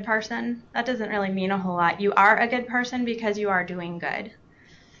be a good person. That doesn't really mean a whole lot. You are a good person because you are doing good.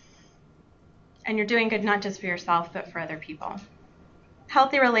 And you're doing good not just for yourself, but for other people.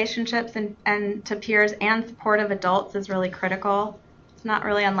 Healthy relationships and to peers and supportive adults is really critical. It's not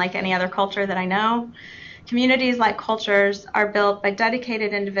really unlike any other culture that I know. Communities, like cultures, are built by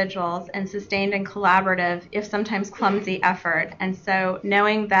dedicated individuals and sustained in collaborative, if sometimes clumsy, effort. And so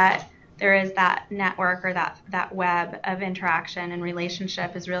knowing that there is that network or that web of interaction and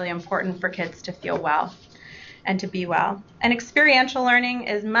relationship is really important for kids to feel well and to be well. And experiential learning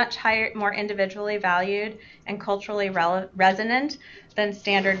is much higher, more individually valued and culturally resonant than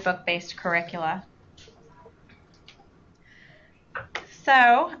standard book-based curricula.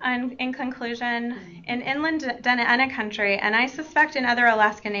 So, in conclusion, in inland Dena'ina country, and I suspect in other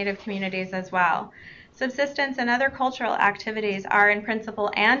Alaska Native communities as well, subsistence and other cultural activities are in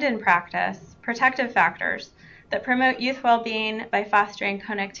principle and in practice protective factors that promote youth well-being by fostering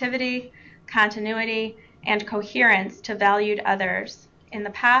connectivity, continuity, and coherence to valued others in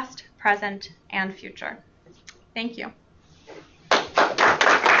the past, present, and future. Thank you.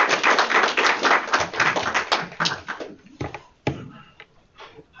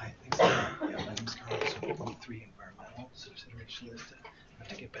 Hi, thanks. My name's Carlos. I'm 23 environmental subsistence. I have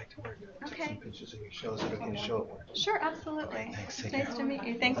to get back to work. Okay. Some pictures of your show so we can show it more. Sure, absolutely. Right, thanks. It's nice to meet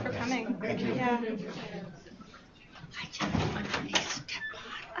you. Thanks for coming. Thank you. Yeah. I just want to step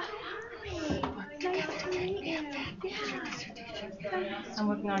I'm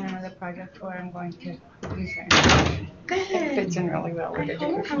working on another project where I'm going to use it. Good. It fits in really well with it.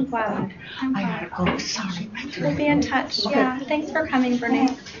 I'm glad. I gotta go. Sorry. We'll be in touch. Yeah. Thanks for coming,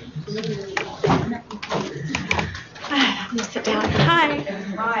 Bernice. I'm gonna sit down. Hi.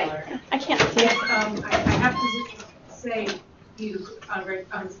 Hi. I can't see it. I have to just say, you on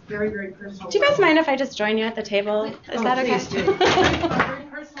a very, very personal Do you guys mind if I just join you at the table? Is that okay? please do. On a very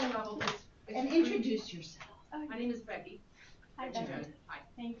personal level, and introduce yourself. my name is Becky. Hi, Becky. Hi.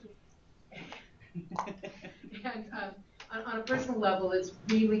 Thank you. And on a personal level, it's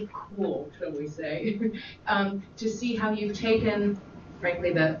really cool, shall we say, to see how you've taken,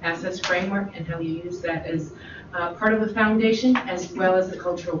 frankly, the assets framework and how you use that as part of the foundation as well as the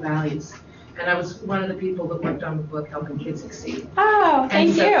cultural values. And I was one of the people that worked on the book, Helping Kids Succeed. Oh,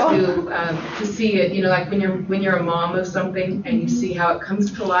 thank you. To see it, like when you're a mom of something and you see how it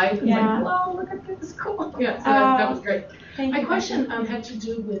comes to life, it's like, wow, look at this, cool. Yeah, so that was great. My question had to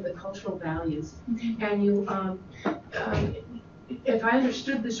do with the cultural values. And you, if I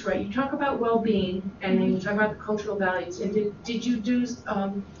understood this right, you talk about well-being and then you talk about the cultural values. And did you do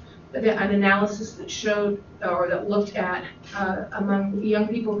an analysis that showed or that looked at among young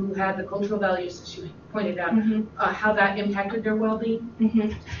people who had the cultural values, as you pointed out, how that impacted their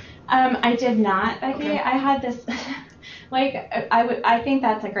well-being? I did not, Becky. Okay. I had this, I think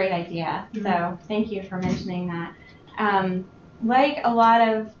that's a great idea. So thank you for mentioning that. Like a lot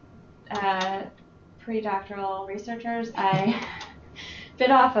of pre-doctoral researchers, I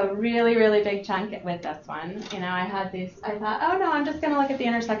bit off a really, really big chunk with this one. I had these, I thought, oh no, I'm just going to look at the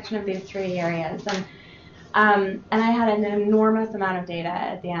intersection of these three areas. And I had an enormous amount of data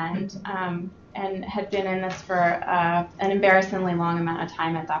at the end, and had been in this for an embarrassingly long amount of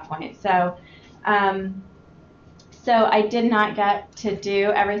time at that point. So So I did not get to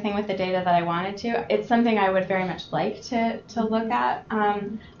do everything with the data that I wanted to. It's something I would very much like to look at.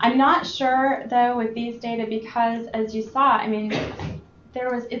 I'm not sure though with these data because, as you saw, I mean,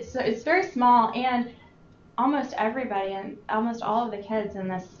 it's very small, and almost everybody and almost all of the kids in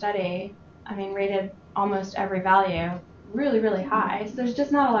this study, I mean, rated almost every value really, really high. So there's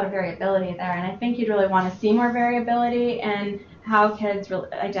just not a lot of variability there, and I think you'd really want to see more variability in how kids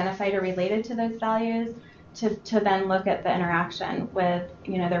identified or related to those values, to then look at the interaction with,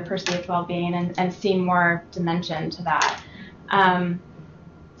 you know, their perceived well-being and see more dimension to that.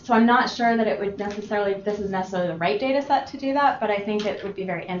 So I'm not sure that this is necessarily the right data set to do that, but I think it would be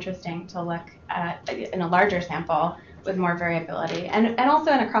very interesting to look at in a larger sample with more variability, and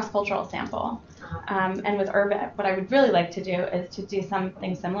also in a cross-cultural sample. And with urban, what I would really like to do is to do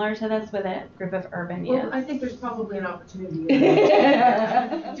something similar to this with a group of urban youth. Well, I think there's probably an opportunity.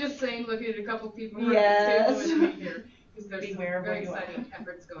 Just saying, looking at a couple people around the table and here, because there's some very exciting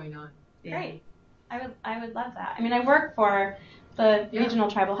efforts going on. Yeah. Great. I would love that. I mean, I work for the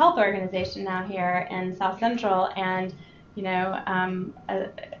Regional Tribal Health Organization now here in South Central, and you know, and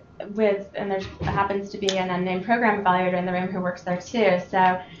there happens to be an unnamed program evaluator in the room who works there too.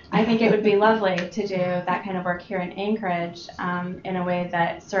 So I think it would be lovely to do that kind of work here in Anchorage in a way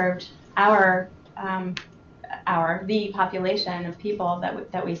that served the population of people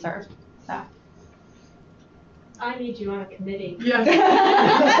that we serve. So. I need you on a committee. Yes.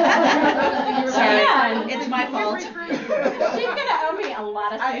 Sorry, it's my fault. She's gonna owe me a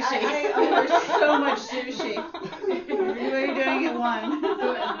lot of sushi. I owe her so much sushi. We're doing it one.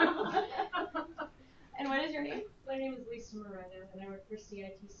 And what is your name? My name is Lisa Moreno, and I work for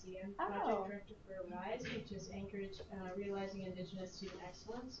CITC. I'm project director for RISE, which is Anchorage Realizing Indigenous Student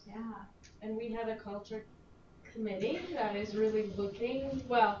Excellence. Yeah. And we have a culture committee that is really looking,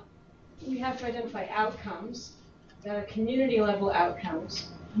 well, we have to identify outcomes that are community level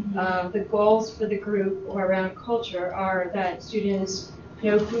outcomes. Mm-hmm. The goals for the group or around culture are that students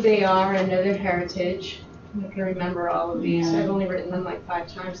know who they are and know their heritage. I can remember all of these. I've only written them like 5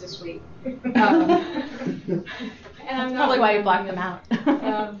 times this week. And I'm probably why you blocked them out.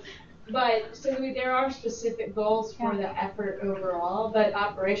 But so there are specific goals for the effort overall, but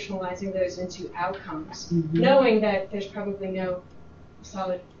operationalizing those into outcomes, knowing that there's probably no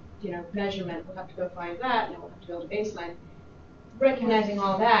solid, measurement. We'll have to go find that, and we'll have to build a baseline. Recognizing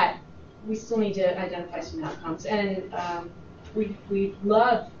all that, we still need to identify some outcomes, and we'd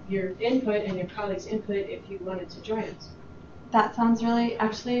love your input and your colleagues' input if you wanted to join us. That sounds really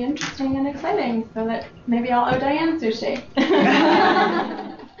actually interesting and exciting, so that maybe I'll owe Diane sushi.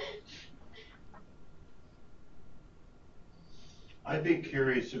 I'd be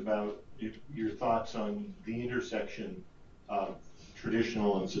curious about your thoughts on the intersection of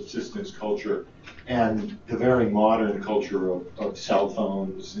traditional and subsistence culture and the very modern culture of cell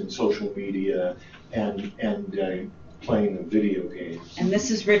phones and social media and playing of video games. And this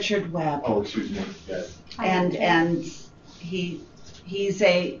is Richard Webb. Oh, excuse me. Yes. And he's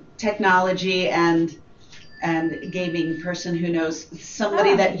a technology and gaming person who knows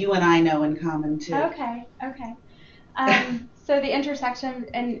somebody that you and I know in common too. Okay. So the intersection,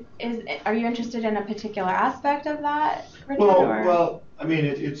 and are you interested in a particular aspect of that, Richard? Well, I mean,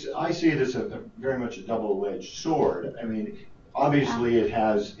 I see it as very much a double-edged sword. I mean, obviously it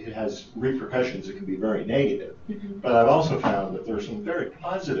has repercussions that can be very negative, but I've also found that there are some very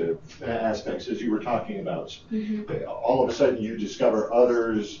positive aspects, as you were talking about. All of a sudden you discover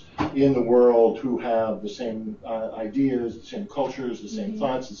others in the world who have the same ideas, the same cultures, the same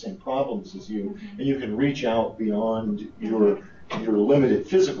thoughts, the same problems as you, and you can reach out beyond your limited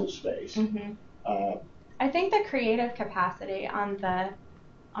physical space. I think the creative capacity on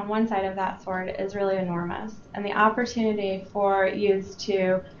one side of that sword is really enormous, and the opportunity for youth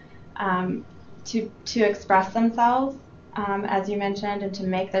to express themselves, as you mentioned, and to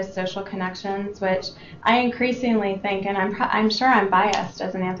make those social connections, which I increasingly think, and I'm sure I'm biased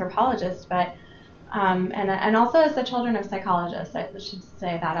as an anthropologist, but and also as the children of psychologists, I should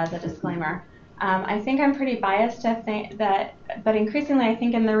say that as a disclaimer. I think I'm pretty biased to think that, but increasingly I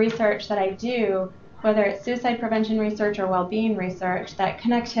think in the research that I do, whether it's suicide prevention research or well-being research, that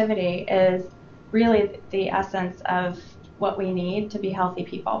connectivity is really the essence of what we need to be healthy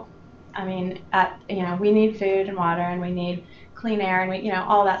people. I mean, we need food and water, and we need clean air, and we,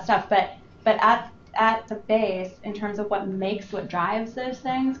 all that stuff. But at the base, in terms of what drives those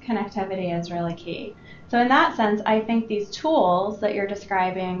things, connectivity is really key. So in that sense, I think these tools that you're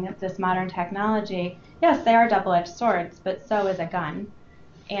describing, this modern technology, yes, they are double-edged swords, but so is a gun.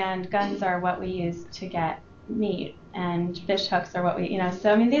 And guns are what we use to get meat, and fish hooks are what we,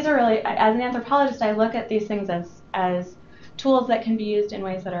 so I mean, these are really, as an anthropologist, I look at these things as tools that can be used in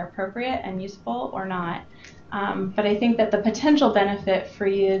ways that are appropriate and useful or not. But I think that the potential benefit for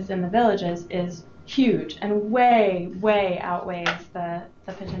youths in the villages is huge and way, way outweighs the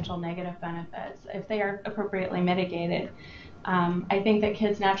potential negative benefits if they are appropriately mitigated. I think that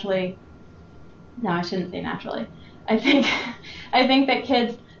kids naturally, no, I shouldn't say naturally. I think that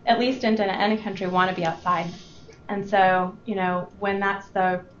kids, at least in Dena'ina country, want to be outside. And so, when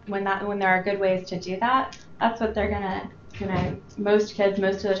there are good ways to do that, that's what they're gonna most kids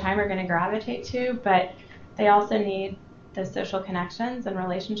most of the time are gonna gravitate to. But they also need the social connections and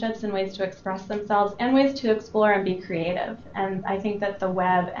relationships and ways to express themselves and ways to explore and be creative. And I think that the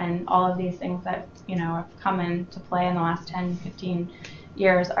web and all of these things that have come into play in the last 10, 15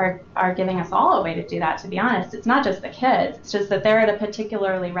 years are giving us all a way to do that, to be honest. It's not just the kids, it's just that they're at a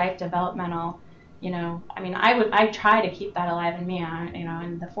particularly ripe developmental, I try to keep that alive in me.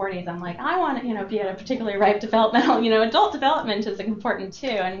 In the 40s, I'm like, I want to, be at a particularly ripe developmental, adult development is important too.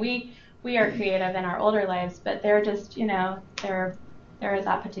 And we are creative in our older lives, but they're just, they're at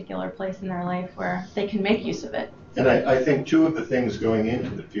that particular place in their life where they can make use of it. And I think two of the things going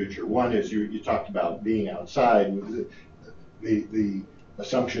into the future, one is you talked about being outside, the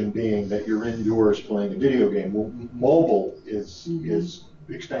assumption being that you're indoors playing a video game. Well, mobile is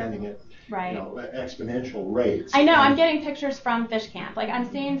expanding at exponential rates. I know. I'm getting pictures from fish camp. Like, I'm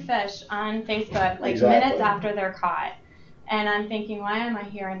seeing fish on Facebook minutes after they're caught, and I'm thinking, why am I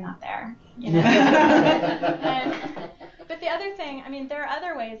here and not there? But the other thing, there are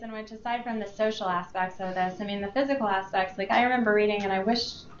other ways in which, aside from the social aspects of this, the physical aspects. Like, I remember reading, and I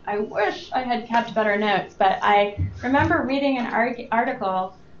wish I had kept better notes, but I remember reading an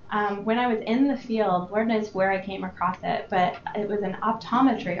article when I was in the field. Lord knows where I came across it, but it was an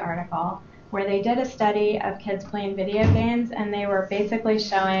optometry article where they did a study of kids playing video games, and they were basically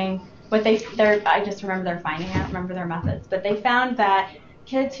showing I just remember their finding. I don't remember their methods, but they found that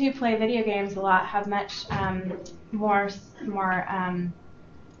kids who play video games a lot have much more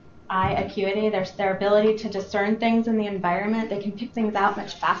eye acuity. There's their ability to discern things in the environment. They can pick things out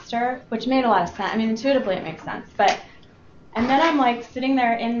much faster, which made a lot of sense. Intuitively it makes sense. And then I'm like sitting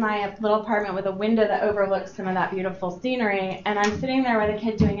there in my little apartment with a window that overlooks some of that beautiful scenery, and I'm sitting there with a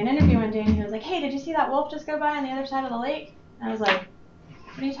kid doing an interview one day, and he was like, "Hey, did you see that wolf just go by on the other side of the lake?" And I was like,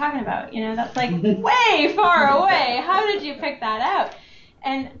 "What are you talking about? That's like way far away. How did you pick that out?"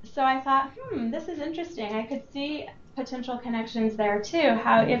 And so I thought, this is interesting. I could see potential connections there too.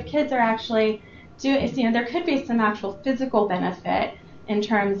 How if kids are actually there could be some actual physical benefit in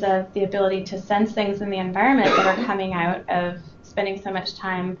terms of the ability to sense things in the environment that are coming out of spending so much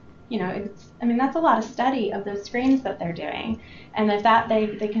time. That's a lot of study of those screens that they're doing. And if that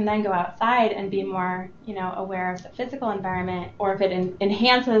they can then go outside and be more, aware of the physical environment, or if it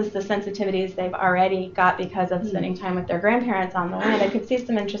enhances the sensitivities they've already got because of spending time with their grandparents on the land, I could see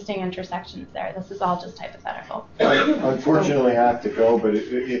some interesting intersections there. This is all just hypothetical. Unfortunately, I have to go, but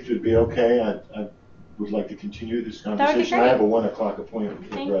if it would be okay, I would like to continue this conversation. I have a 1 o'clock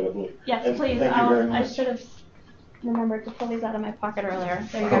appointment, regrettably. Yes, and please. Thank you very much. I should have remembered to pull these out of my pocket earlier.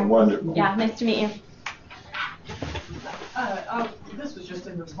 There you go. Wonderful. Yeah, nice to meet you. This was just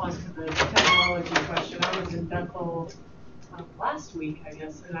in response to the technology question. I was in Bethel last week, I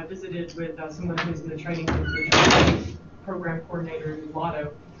guess, and I visited with someone who's in the training group, the program coordinator in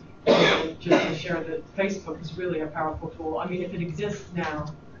Lotto, and just to share that Facebook is really a powerful tool. If it exists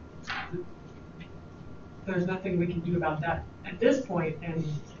now, there's nothing we can do about that at this point. And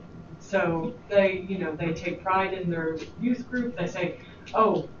so they take pride in their youth group. They say,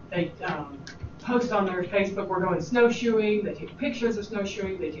 they post on their Facebook, we're going snowshoeing. They take pictures of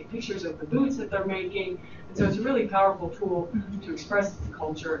snowshoeing. They take pictures of the boots that they're making. And so it's a really powerful tool to express the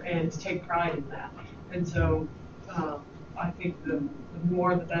culture and to take pride in that. And so I think the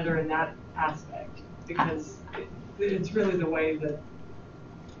more the better in that aspect, because it's really the way that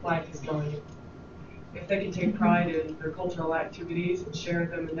life is going. If they can take pride in their cultural activities and share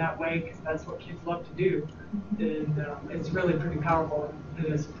them in that way, because that's what kids love to do, then it's really pretty powerful. And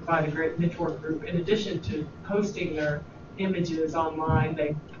it's provide a great network group. In addition to posting their images online,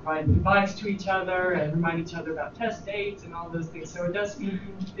 they provide advice to each other and remind each other about test dates and all those things. So it does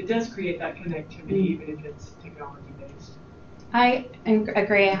create that connectivity, even if it's technology based. I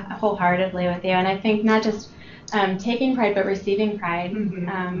agree wholeheartedly with you, and I think not just taking pride, but receiving pride,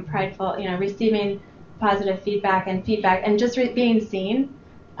 prideful, receiving positive feedback and just being seen.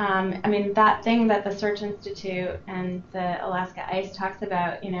 That thing that the Search Institute and the Alaska ICE talks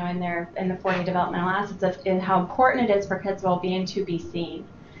about, in the 40 developmental assets, in how important it is for kids' well-being to be seen.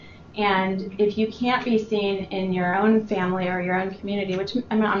 And if you can't be seen in your own family or your own community, which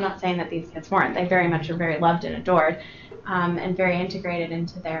I'm not saying that these kids weren't, they very much are very loved and adored, and very integrated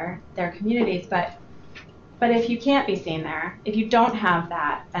into their communities, but if you can't be seen there, if you don't have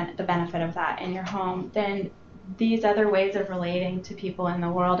that, the benefit of that in your home, then these other ways of relating to people in the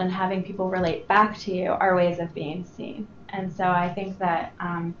world and having people relate back to you are ways of being seen. And so I think that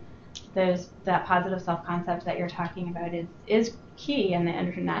that positive self-concept that you're talking about is key, and the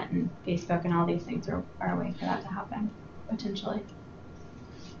internet and Facebook and all these things are a way for that to happen, potentially.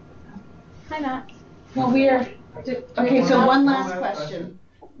 So. Hi, Matt. Well, okay, so one last question.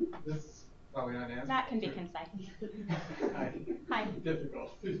 This is probably not answered. Matt can be concise. Hi.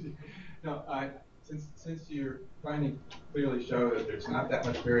 Difficult. No, since your findings clearly show that there's not that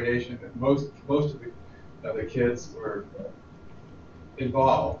much variation, that most of the kids were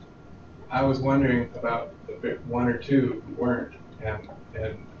involved, I was wondering about the one or two who weren't, and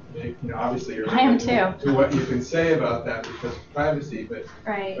obviously you're limited to what you can say about that because of privacy, but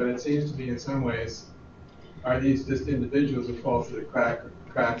it seems to be in some ways, are these just individuals who fall through the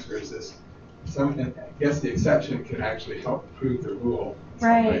cracks, or is this I guess the exception can actually help prove the rule in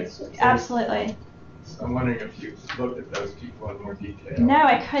some ways. So Absolutely. So I'm wondering if you looked at those people in more detail. No,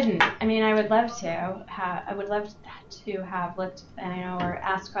 I couldn't. I mean, I would love to. I would love to have looked, or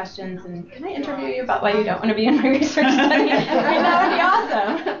asked questions. And can I interview you about why you don't want to be in my research study? I mean, that would be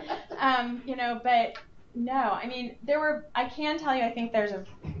awesome. But no. I mean, I can tell you. I think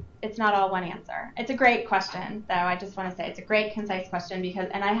it's not all one answer. It's a great question, though. I just want to say it's a great, concise question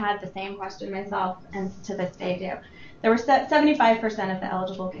and I had the same question myself, and to this day do. There were 75% of the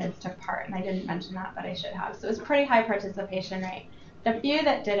eligible kids took part, and I didn't mention that, but I should have. So it was a pretty high participation rate. The few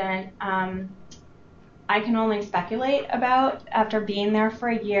that didn't, I can only speculate about after being there for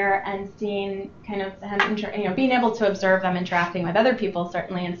a year and seeing kind of them, being able to observe them interacting with other people,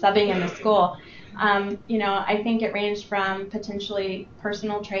 certainly, and subbing in the school. I think it ranged from potentially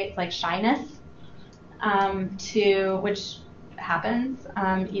personal traits like shyness to which happens,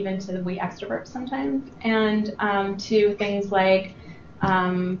 even to we extroverts sometimes, and to things like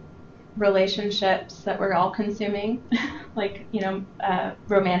relationships that we're all consuming, like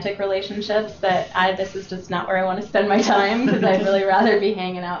romantic relationships that this is just not where I want to spend my time because I'd really rather be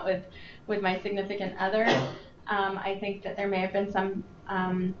hanging out with my significant other. I think that there may have been some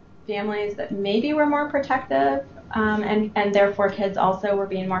families that maybe were more protective, and therefore kids also were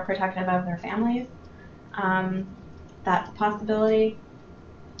being more protective of their families. That's a possibility.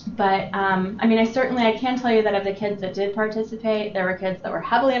 But I can tell you that of the kids that did participate, there were kids that were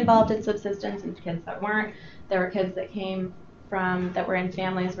heavily involved in subsistence and kids that weren't. There were kids that were in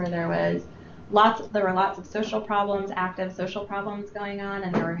families where there were lots of social problems, active social problems going on,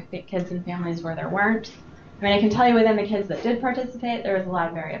 and there were kids in families where there weren't. I can tell you within the kids that did participate, there was a lot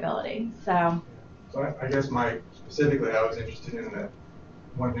of variability. So I guess specifically I was interested in that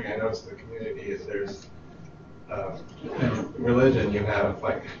one thing I noticed in the community is there's in religion you have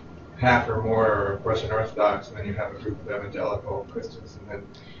like half or more are Russian Orthodox, and then you have a group of evangelical Christians, and then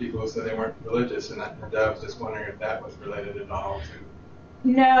people who said they weren't religious, and I was just wondering if that was related at all to.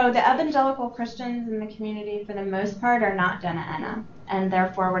 No, the evangelical Christians in the community for the most part are not Dena'ina, and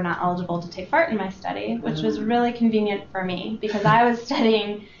therefore were not eligible to take part in my study, which was really convenient for me because I was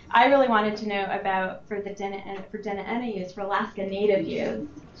studying, I really wanted to know about for Dena'ina use, for Alaska Native use.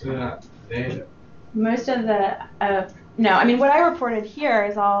 So they're not Native? Most of what I reported here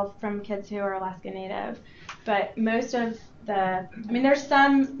is all from kids who are Alaska Native, but most of there's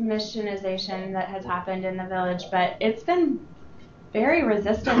some missionization that has happened in the village, but it's been very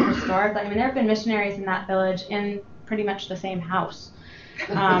resistant historically. There have been missionaries in that village in pretty much the same house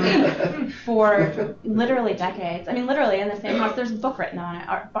for literally decades. Literally in the same house. There's a book written on it.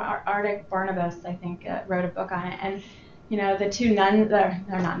 Arctic Barnabas, I think, wrote a book on it. And the two nuns, they're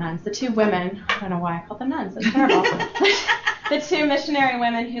not nuns, the two women, I don't know why I called them nuns, that's terrible. The two missionary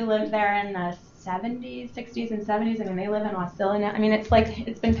women who lived there in the 60s and 70s, they live in Wasilla now.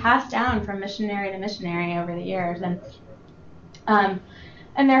 It's been passed down from missionary to missionary over the years. And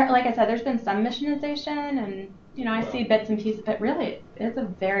there, like I said, there's been some missionization, and I see bits and pieces, but really, it's a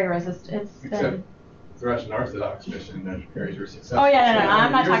very resistant. Except the Russian Orthodox mission that carries your success. Oh yeah, no,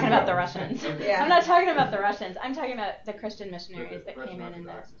 I'm not talking about the Russians. Yeah. I'm not talking about the Russians. I'm talking about the Christian missionaries that came in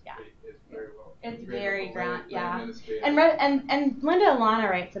the It's very ground, yeah. And Linda Alana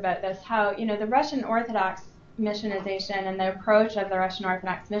writes about this, how the Russian Orthodox missionization and the approach of the Russian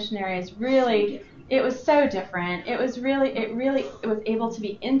Orthodox missionaries really. It was so different. It was able to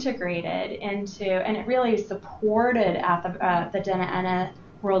be integrated into, and it really supported the Dena'ina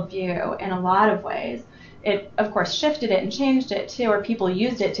worldview in a lot of ways. it of course shifted it and changed it too, or people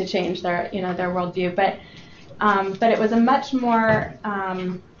used it to change their their worldview. But it was a much more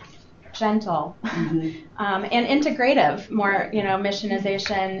gentle and integrative, more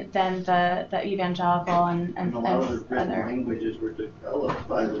missionization than the evangelical and a lot of the written other languages were developed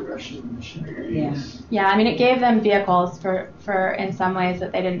by the Russian missionaries. Yeah, I mean, it gave them vehicles for in some ways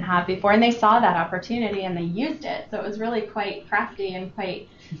that they didn't have before, and they saw that opportunity and they used it. So it was really quite crafty and quite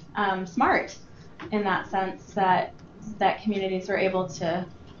smart in that sense that communities were able to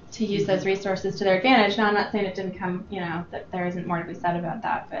use those resources to their advantage. Now, I'm not saying it didn't come, that there isn't more to be said about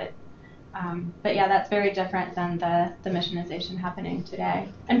that, but yeah, that's very different than the missionization happening today.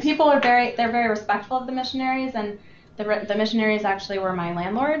 And people are they're very respectful of the missionaries, and the missionaries actually were my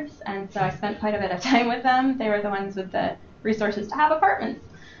landlords, and so I spent quite a bit of time with them. They were the ones with the resources to have apartments.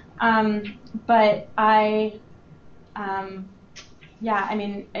 But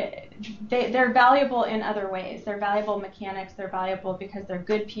they're valuable in other ways. They're valuable mechanics. They're valuable because they're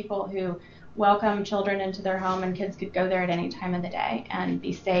good people who welcome children into their home, and kids could go there at any time of the day and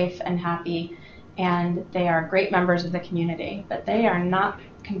be safe and happy, and they are great members of the community, but they are not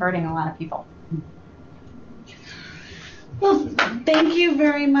converting a lot of people. Well, thank you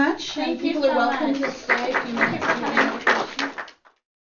very much. Thank you people so are welcome much. to stay if you want to.